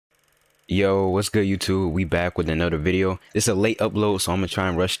Yo, what's good, YouTube? We back with another video. It's a late upload, so I'm gonna try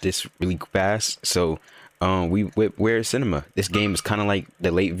and rush this really fast. So, we're at cinema. This game is kind of like the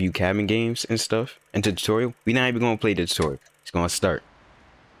late view cabin games and stuff. And the tutorial, we're not even gonna play the tutorial. It's gonna start.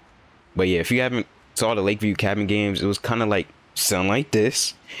 But yeah, if you haven't saw the Lakeview cabin games, it was kind of like something like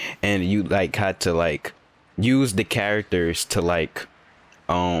this, and you like had to like use the characters to like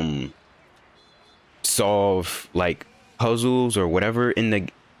solve like puzzles or whatever in the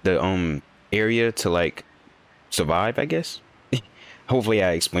area to like survive, I guess. Hopefully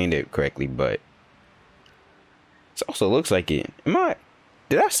I explained it correctly, but it also looks like it.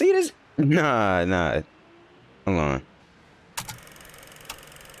 Did I see this? Nah, hold on.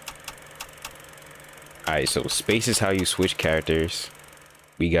 All right, so space is how you switch characters.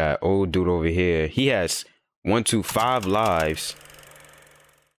 We got old dude over here. He has 5 lives.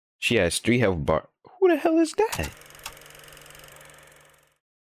 She has 3 health bar. Who the hell is that?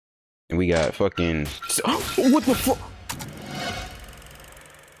 And we got fucking... what the fuck?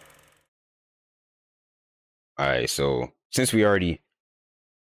 Alright, so since we already...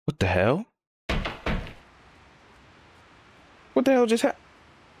 What the hell? What the hell just happened?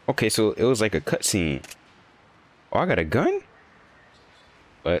 Okay, so it was like a cutscene. Oh, I got a gun?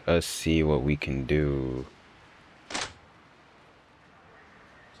 Let us see what we can do.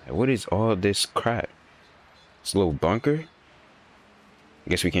 What is all this crap? It's a little bunker? I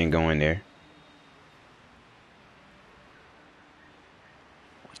guess we can't go in there.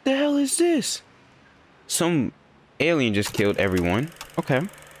 What the hell is this? Some alien just killed everyone. Okay.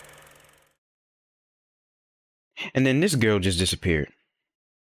 And then this girl just disappeared.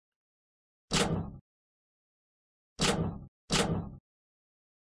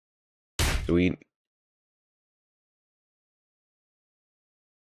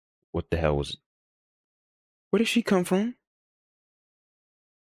 What the hell was it? Where did she come from?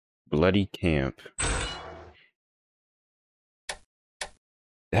 Bloody camp.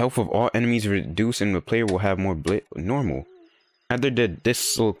 The health of all enemies reduced and the player will have more normal. After the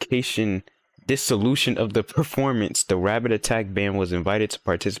dissolution of the performance, the Rabbit Attack Band was invited to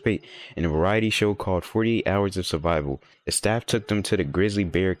participate in a variety show called 48 Hours of Survival. The staff took them to the Grizzly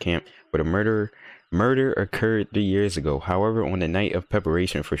Bear camp where the murder occurred 3 years ago. However, on the night of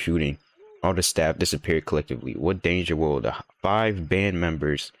preparation for shooting, all the staff disappeared collectively. What danger will the 5 band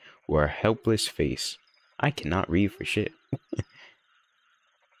members who are helpless face? I cannot read for shit.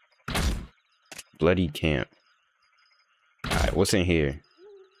 Bloody camp. Alright, what's in here?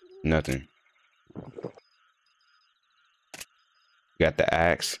 Nothing. Got the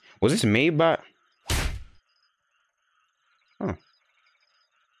axe. Was this made by... Huh.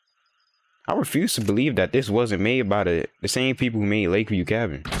 I refuse to believe that this wasn't made by the same people who made Lakeview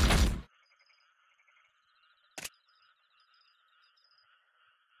Cabin.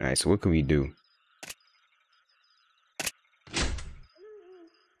 Alright, so what can we do?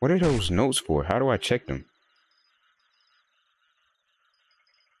 What are those notes for? How do I check them?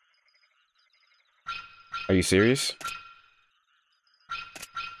 Are you serious?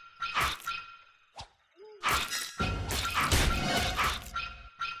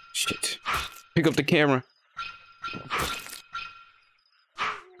 Shit. Pick up the camera.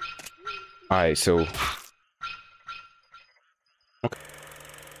 Alright, so... Okay.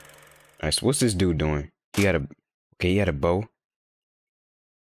 Alright, so what's this dude doing? He had a... Okay, he had a bow.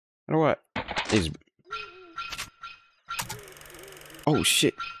 You know what? Oh,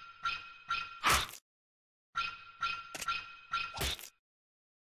 shit.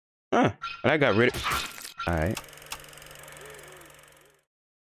 Huh. But I got rid of... Alright.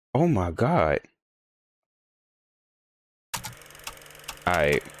 Oh my god.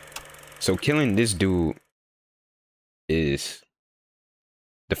 Alright. So killing this dude is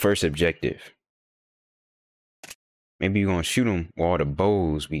the first objective. Maybe you're gonna shoot him with all the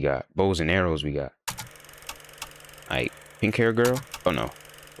bows we got. Bows and arrows we got. Alright. Pink hair girl? Oh no.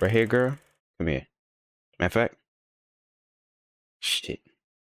 Red hair girl? Come here. Matter of fact. Shit.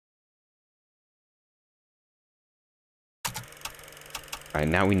 Alright,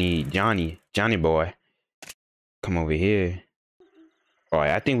 now we need Johnny boy. Come over here.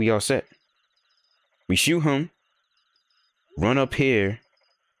 Alright, I think we all set. We shoot him. Run up here.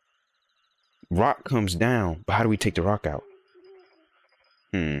 Rock comes down. But how do we take the rock out?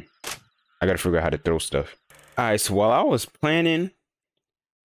 I gotta figure out how to throw stuff. Alright, so while I was planning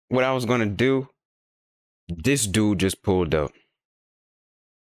what I was gonna do, this dude just pulled up.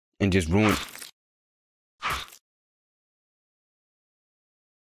 And just ruined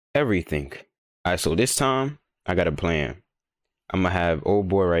everything. Alright, so this time I got a plan. I'm gonna have old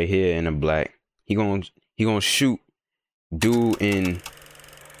boy right here in a black. He gonna shoot dude in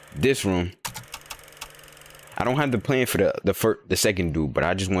this room. I don't have the plan for the second dude, but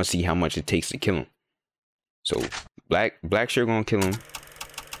I just want to see how much it takes to kill him. So black shirt gonna kill him.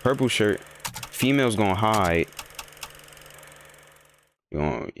 Purple shirt, female's gonna hide.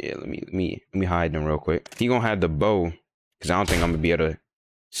 Yeah, let me hide them real quick. He gonna have the bow, cause I don't think I'm gonna be able to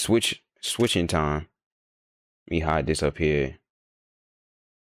switch in time. Let me hide this up here.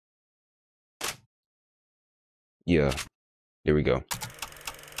 Yeah, there we go.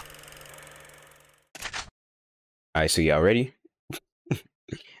 All right, so y'all ready?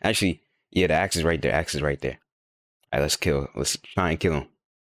 Actually, yeah, the axe is right there. Axe is right there. All right, let's kill. Let's try and kill him.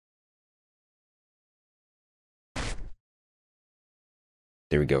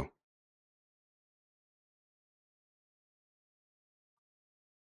 There we go.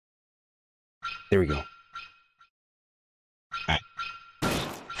 There we go. All right.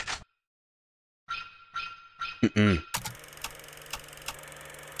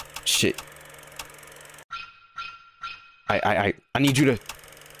 Shit. I need you to.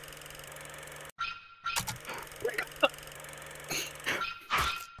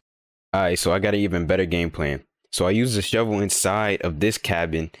 Alright, so I got an even better game plan. So I use the shovel inside of this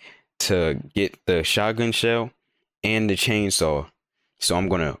cabin to get the shotgun shell and the chainsaw. So I'm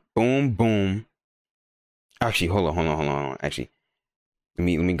gonna boom boom. Actually, hold on. Actually, let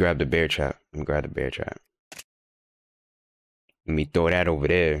me grab the bear trap. Let me grab the bear trap. Let me throw that over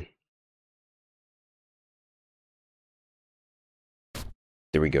there.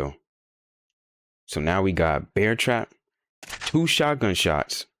 There we go. So now we got bear trap, 2 shotgun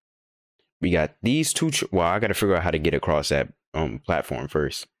shots. We got these 2. Well, I gotta figure out how to get across that platform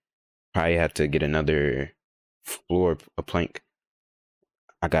first. Probably have to get another floor, a plank.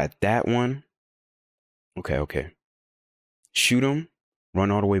 I got that one. Okay. Shoot him,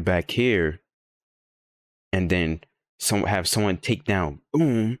 run all the way back here, and then have someone take down.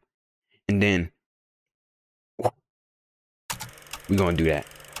 Boom, and then we gonna do that.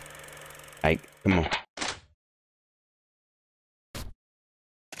 Like, come on.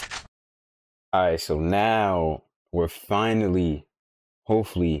 All right, so now we're finally,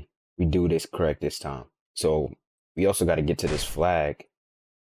 hopefully, we do this correct this time. So we also got to get to this flag.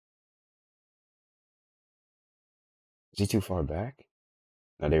 Is he too far back?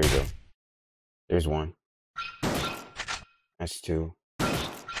 No, there we go. There's one. That's 2.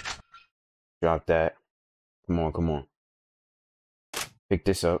 Drop that. Come on. Pick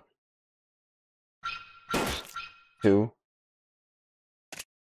this up. 2.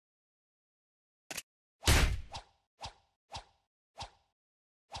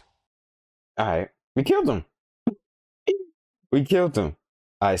 All right, we killed him. We killed him.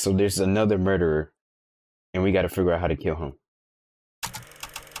 All right, so there's another murderer, and we got to figure out how to kill him.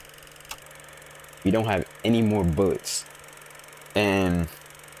 We don't have any more bullets, and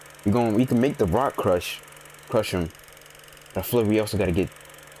we can make the rock crush him. But I feel like we also got to get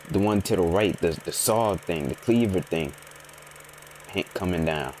the one to the right, the saw thing, the cleaver thing, coming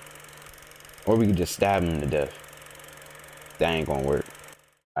down, or we could just stab him to death. That ain't gonna work.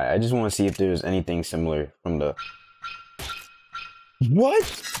 I just want to see if there's anything similar from the. What?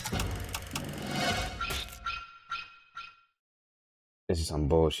 This is some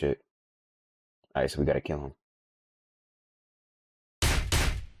bullshit. All right, so we gotta kill him.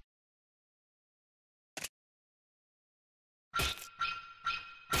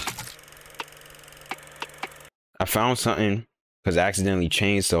 I found something because I accidentally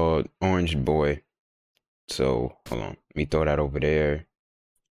chainsawed Orange Boy. So hold on, let me throw that over there.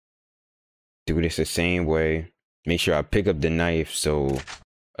 Do this the same way. Make sure I pick up the knife so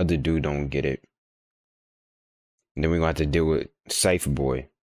other dude don't get it. And then we're gonna have to deal with Cypher Boy.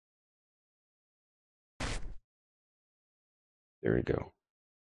 There we go.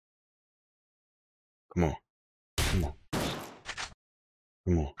 Come on.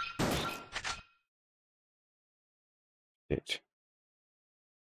 Bitch.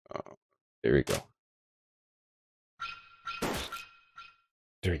 There we go.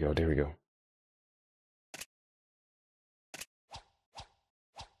 There we go.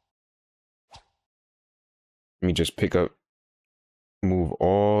 Let me just move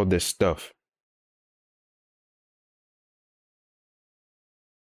all this stuff.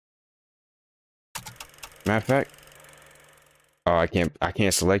 Matter of fact, oh, I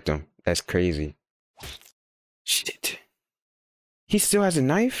can't select him. That's crazy. Shit. He still has a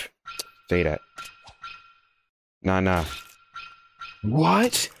knife? Say that. Nah.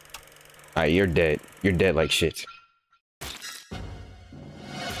 What? Alright, you're dead. You're dead like shit.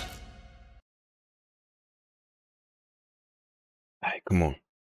 Alright, come on.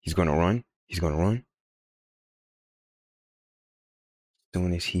 He's gonna run.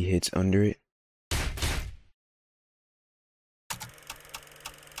 soon as he hits under it.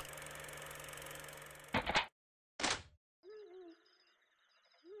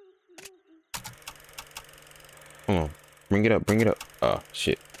 Hold on. Bring it up, bring it up. Oh,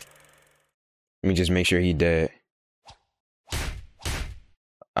 shit. Let me just make sure he dead.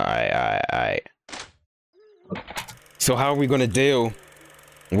 Alright. So how are we gonna deal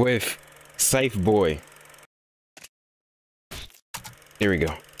with Scythe Boy? There we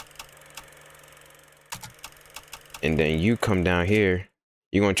go. And then you come down here.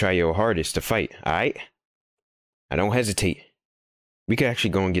 You're gonna try your hardest to fight, alright? I don't hesitate. We could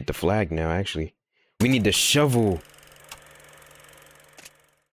actually go and get the flag now, actually. We need the shovel.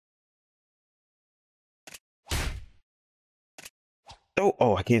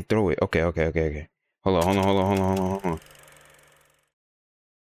 Oh, I can't throw it. Okay. Hold on. As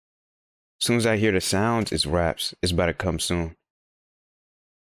soon as I hear the sounds, it's raps. It's about to come soon.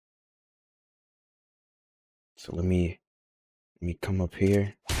 So let me come up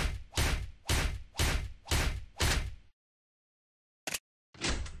here.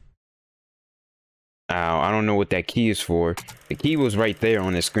 Ow, I don't know what that key is for. The key was right there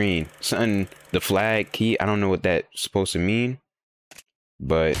on the screen. Something, the flag key, I don't know what that's supposed to mean.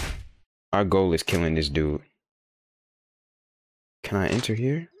 But our goal is killing this dude. Can I enter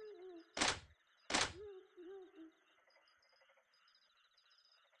here?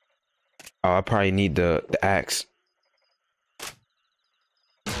 Oh, I probably need the axe.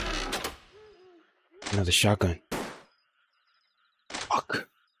 Another shotgun. Fuck.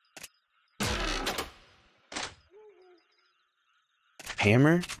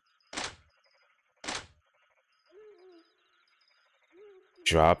 Hammer?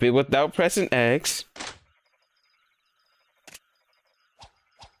 Drop it without pressing X.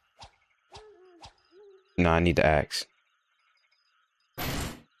 No, I need the axe.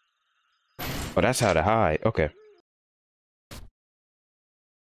 Oh, that's how to hide. Okay.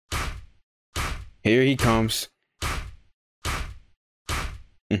 Here he comes.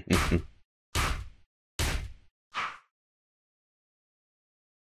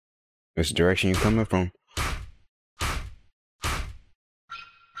 Which direction you coming from?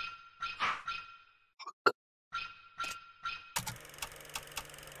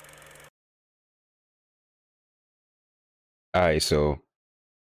 Alright, so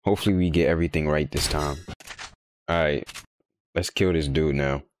hopefully we get everything right this time. Alright, let's kill this dude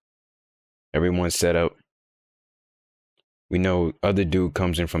now. Everyone's set up. We know other dude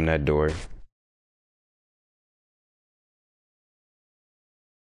comes in from that door.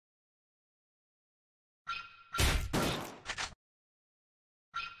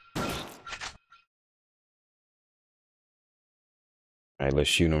 Alright, let's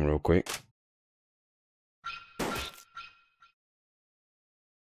shoot him real quick.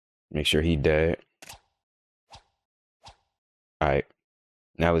 Make sure he dead. Alright,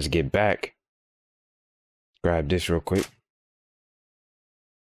 now let's get back. Grab this real quick.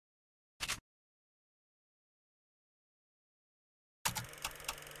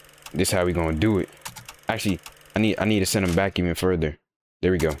 This is how we gonna do it. Actually, I need to send him back even further.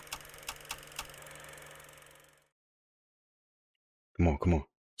 There we go. Come on.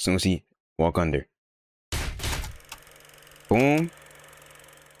 As soon as he walk under. Boom.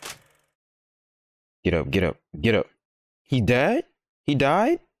 Get up. He dead? He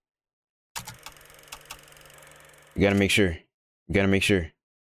died? You gotta make sure.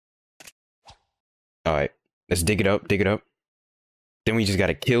 Alright, let's dig it up. Then we just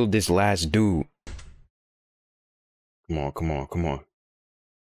gotta kill this last dude. Come on.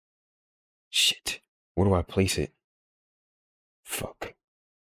 Shit. Where do I place it? Fuck.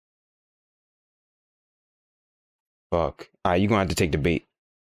 Alright, you gonna have to take the bait.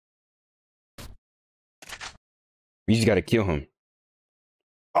 We just gotta kill him.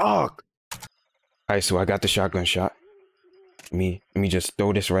 Fuck. Alright, so I got the shotgun shot. Let me just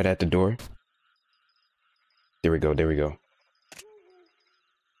throw this right at the door. There we go.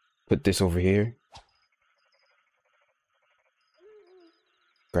 Put this over here.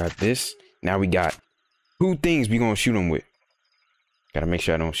 Grab this. Now we got 2 things we gonna shoot him with. Gotta make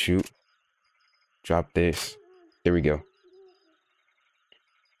sure I don't shoot. Drop this. There we go.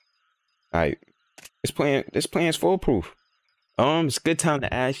 Alright. This plan is foolproof. It's a good time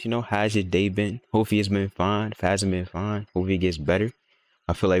to ask, how's your day been? Hopefully it's been fine. If it hasn't been fine, hopefully it gets better.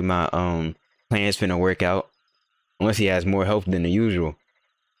 I feel like my plan's finna work out. Unless he has more health than the usual.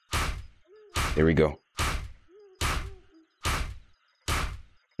 There we go.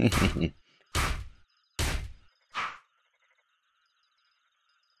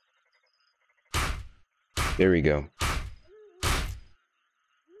 There we go.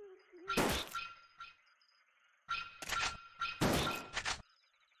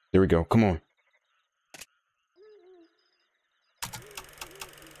 There we go. Come on.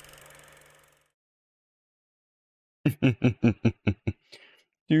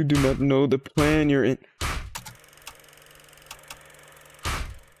 You do not know the plan you're in.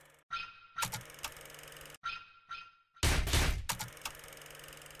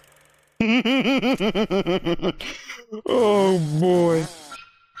 Oh boy.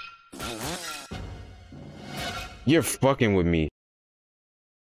 You're fucking with me.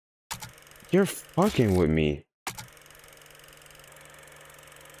 You're fucking with me.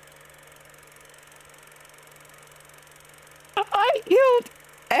 I killed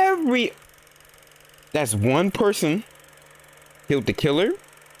every... That's one person. Killed the killer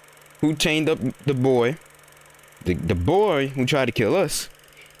who chained up the boy. The boy who tried to kill us.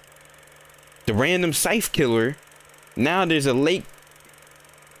 The random scythe killer. Now there's a lake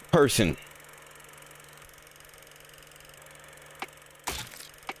person.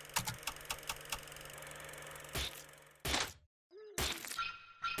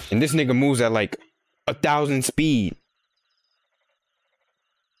 And this nigga moves at like 1,000 speed.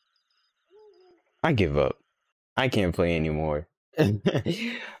 I give up. I can't play anymore.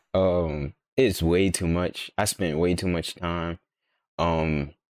 It's way too much. I spent way too much time.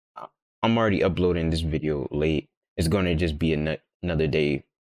 I'm already uploading this video late. It's gonna just be another day.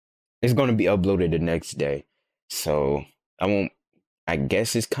 It's gonna be uploaded the next day. So I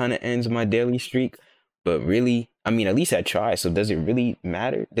guess this kind of ends my daily streak. But really, I mean, at least I tried. So does it really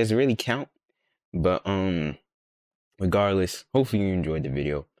matter? Does it really count? But regardless, hopefully you enjoyed the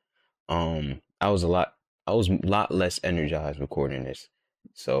video. I was a lot less energized recording this.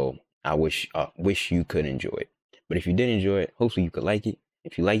 So I wish you could enjoy it. But if you did enjoy it, hopefully you could like it.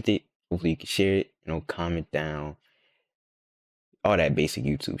 If you liked it, hopefully you can share it, comment down. All that basic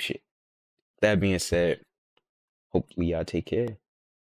YouTube shit. That being said, hopefully y'all take care.